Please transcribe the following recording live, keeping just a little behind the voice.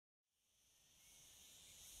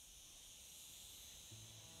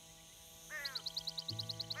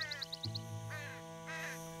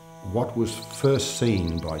what was first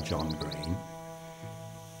seen by John Green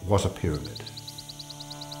was a pyramid.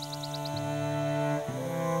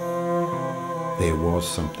 There was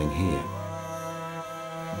something here,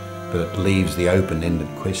 but it leaves the open-ended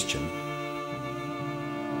question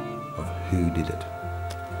of who did it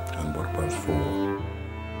and what it was for.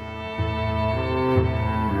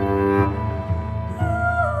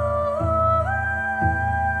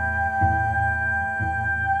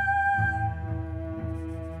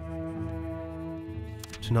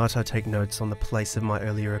 Tonight I take notes on the place of my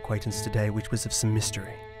earlier acquaintance today, which was of some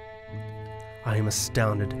mystery. I am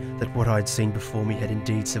astounded that what I had seen before me had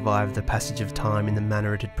indeed survived the passage of time in the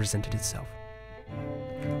manner it had presented itself.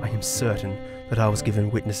 I am certain that I was given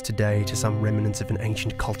witness today to some remnants of an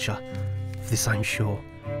ancient culture. Of this I am sure.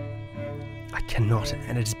 I cannot,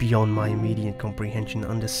 and it is beyond my immediate comprehension,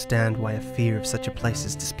 understand why a fear of such a place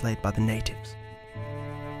is displayed by the natives.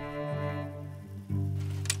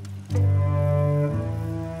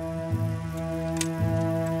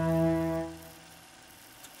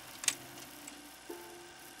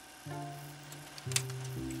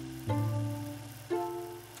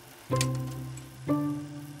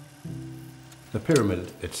 The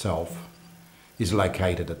pyramid itself is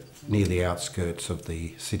located near the outskirts of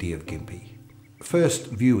the city of Gympie. First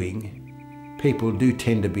viewing, people do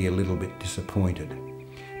tend to be a little bit disappointed,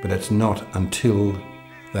 but it's not until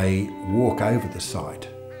they walk over the site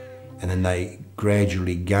and then they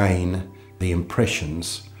gradually gain the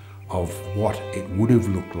impressions of what it would have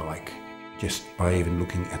looked like just by even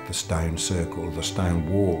looking at the stone circle, the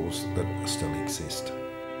stone walls that still exist.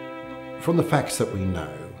 From the facts that we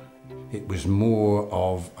know, it was more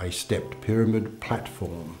of a stepped pyramid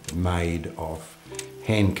platform made of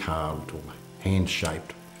hand-carved or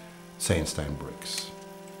hand-shaped sandstone bricks.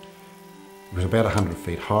 It was about 100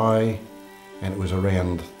 feet high and it was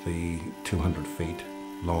around the 200 feet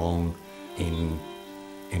long in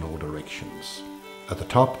all directions. At the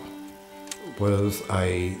top was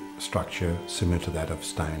a structure similar to that of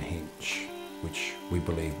Stonehenge, which we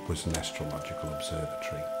believe was an astrological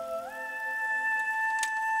observatory.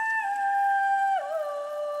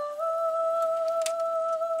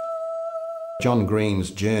 John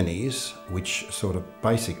Green's journeys, which sort of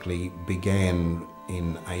basically began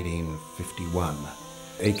in 1851,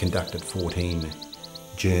 he conducted 14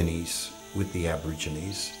 journeys with the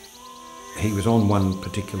Aborigines. He was on one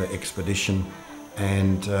particular expedition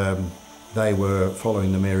and they were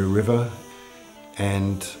following the Mary River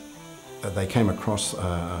and they came across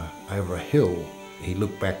over a hill. He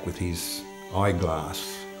looked back with his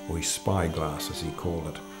eyeglass, or his spyglass as he called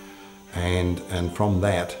it, and from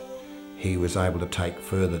that he was able to take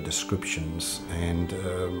further descriptions and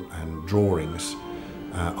drawings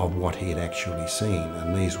of what he had actually seen,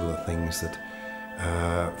 and these were the things that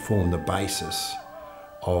formed the basis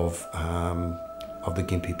of the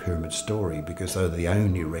Gympie Pyramid story, because they were the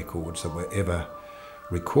only records that were ever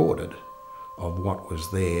recorded of what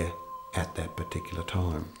was there at that particular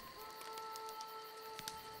time.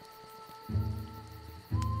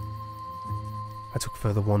 I took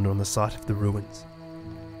further wander on the site of the ruins.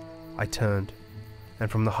 I turned, and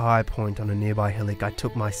from the high point on a nearby hillock I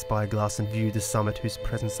took my spyglass and viewed the summit whose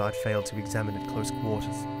presence I had failed to examine at close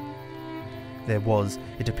quarters. There was,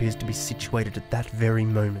 it appears to be situated at that very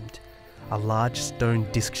moment, a large stone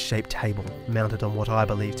disc-shaped table mounted on what I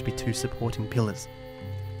believe to be two supporting pillars.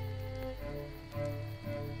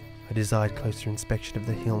 I desired closer inspection of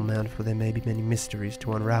the hill mount, for there may be many mysteries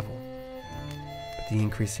to unravel, but the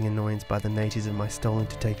increasing annoyance by the natives of my stolen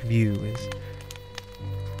to take view is...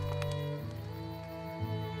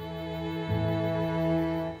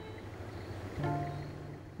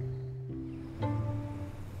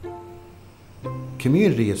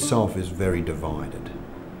 Community itself is very divided.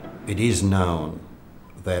 It is known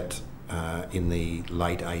that in the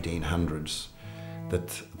late 1800s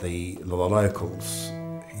that the locals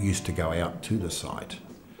used to go out to the site,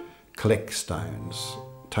 collect stones,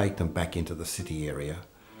 take them back into the city area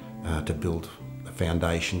to build the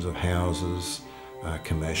foundations of houses,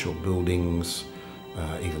 commercial buildings,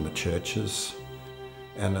 even the churches.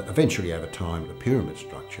 And eventually over time the pyramid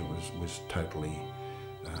structure was totally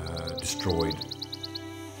destroyed.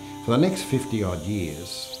 For the next 50 odd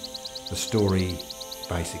years, the story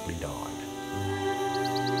basically died.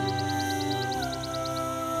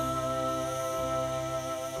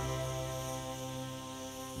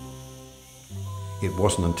 It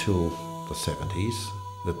wasn't until the 70s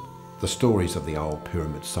that the stories of the old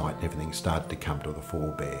pyramid site and everything started to come to the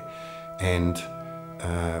forebear. And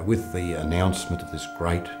with the announcement of this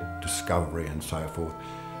great discovery and so forth,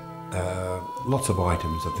 lots of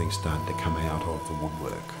items of things started to come out of the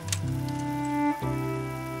woodwork.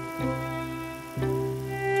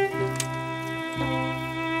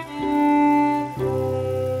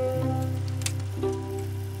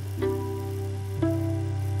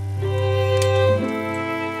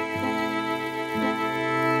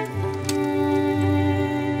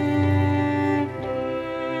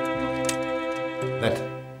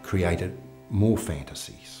 created more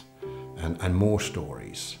fantasies and more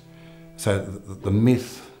stories. So the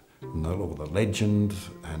myth, or the legend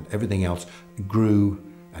and everything else grew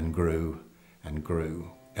and grew and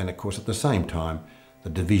grew. And of course at the same time,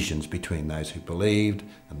 the divisions between those who believed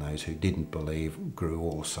and those who didn't believe grew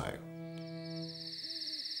also.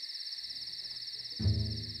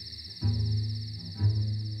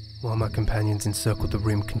 While my companions encircled the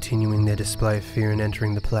rim, continuing their display of fear and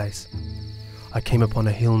entering the place, I came upon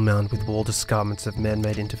a hill mound with walled escarpments of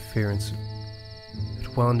man-made interference.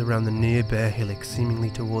 It wound around the near bare hillock, seemingly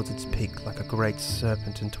towards its peak, like a great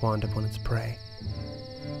serpent entwined upon its prey.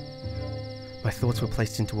 My thoughts were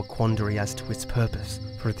placed into a quandary as to its purpose,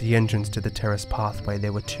 for at the entrance to the terrace pathway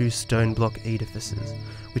there were 2 stone block edifices,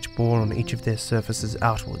 which bore on each of their surfaces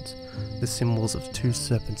outwards the symbols of 2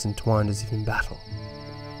 serpents entwined as if in battle.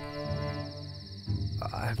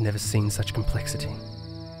 I have never seen such complexity.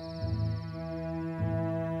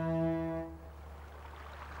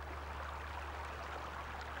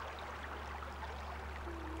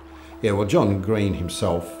 Yeah, well, John Green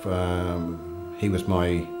himself, he was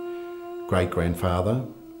my great-grandfather,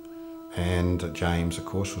 and James, of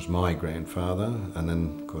course, was my grandfather, and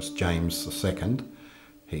then, of course, James II,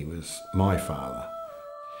 he was my father.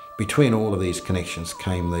 Between all of these connections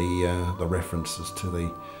came the references to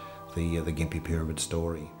the Gympie Pyramid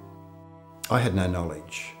story. I had no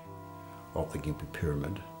knowledge of the Gympie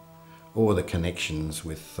Pyramid or the connections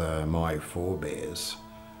with my forebears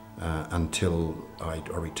until I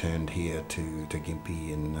returned here to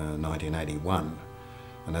Gympie in 1981.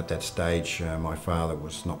 And at that stage my father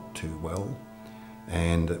was not too well,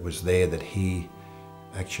 and it was there that he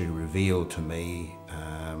actually revealed to me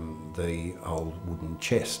the old wooden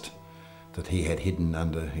chest that he had hidden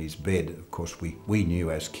under his bed. Of course we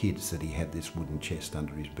knew as kids that he had this wooden chest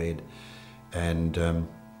under his bed, and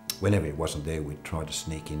whenever it wasn't there we'd try to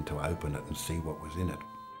sneak in to open it and see what was in it.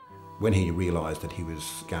 When he realised that he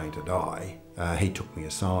was going to die, he took me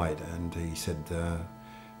aside and he said,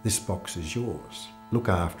 "This box is yours. Look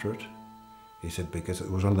after it," he said, because it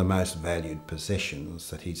was one of the most valued possessions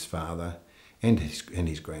that his father and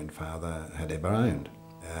his grandfather had ever owned.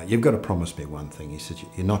 "You've got to promise me one thing," he said,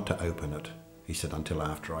 "you're not to open it," he said, "until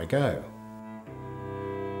after I go."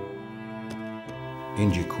 In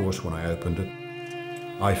due course, when I opened it,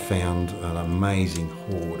 I found an amazing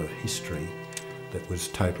hoard of history that was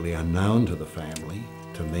totally unknown to the family,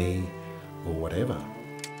 to me, or whatever.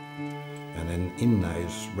 And then in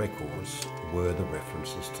those records were the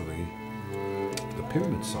references to the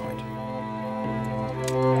pyramid site.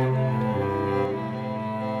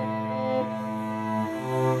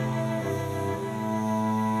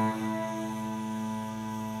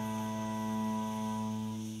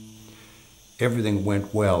 Everything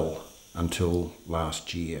went well until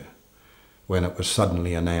last year, when it was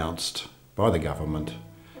suddenly announced by the government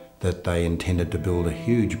that they intended to build a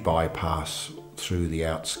huge bypass through the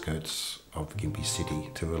outskirts of Gympie City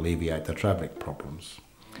to alleviate the traffic problems.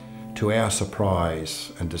 To our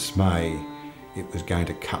surprise and dismay, it was going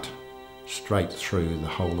to cut straight through the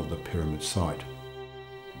whole of the pyramid site.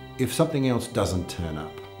 If something else doesn't turn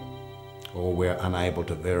up, or we're unable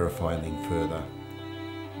to verify anything further,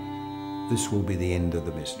 this will be the end of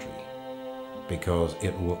the mystery, because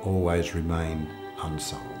it will always remain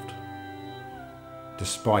unsolved.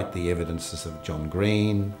 Despite the evidences of John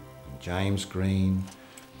Green, James Green,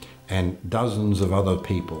 and dozens of other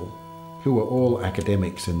people who are all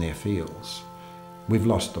academics in their fields, we've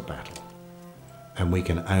lost the battle, and we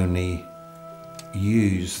can only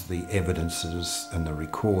use the evidences and the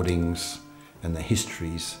recordings and the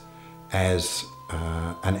histories as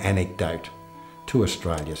an anecdote to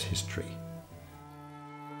Australia's history.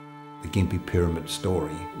 The Gympie Pyramid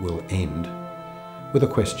story will end with a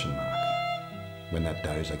question mark when that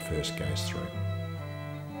dozer first goes through.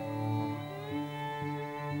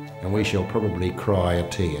 And we shall probably cry a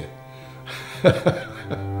tear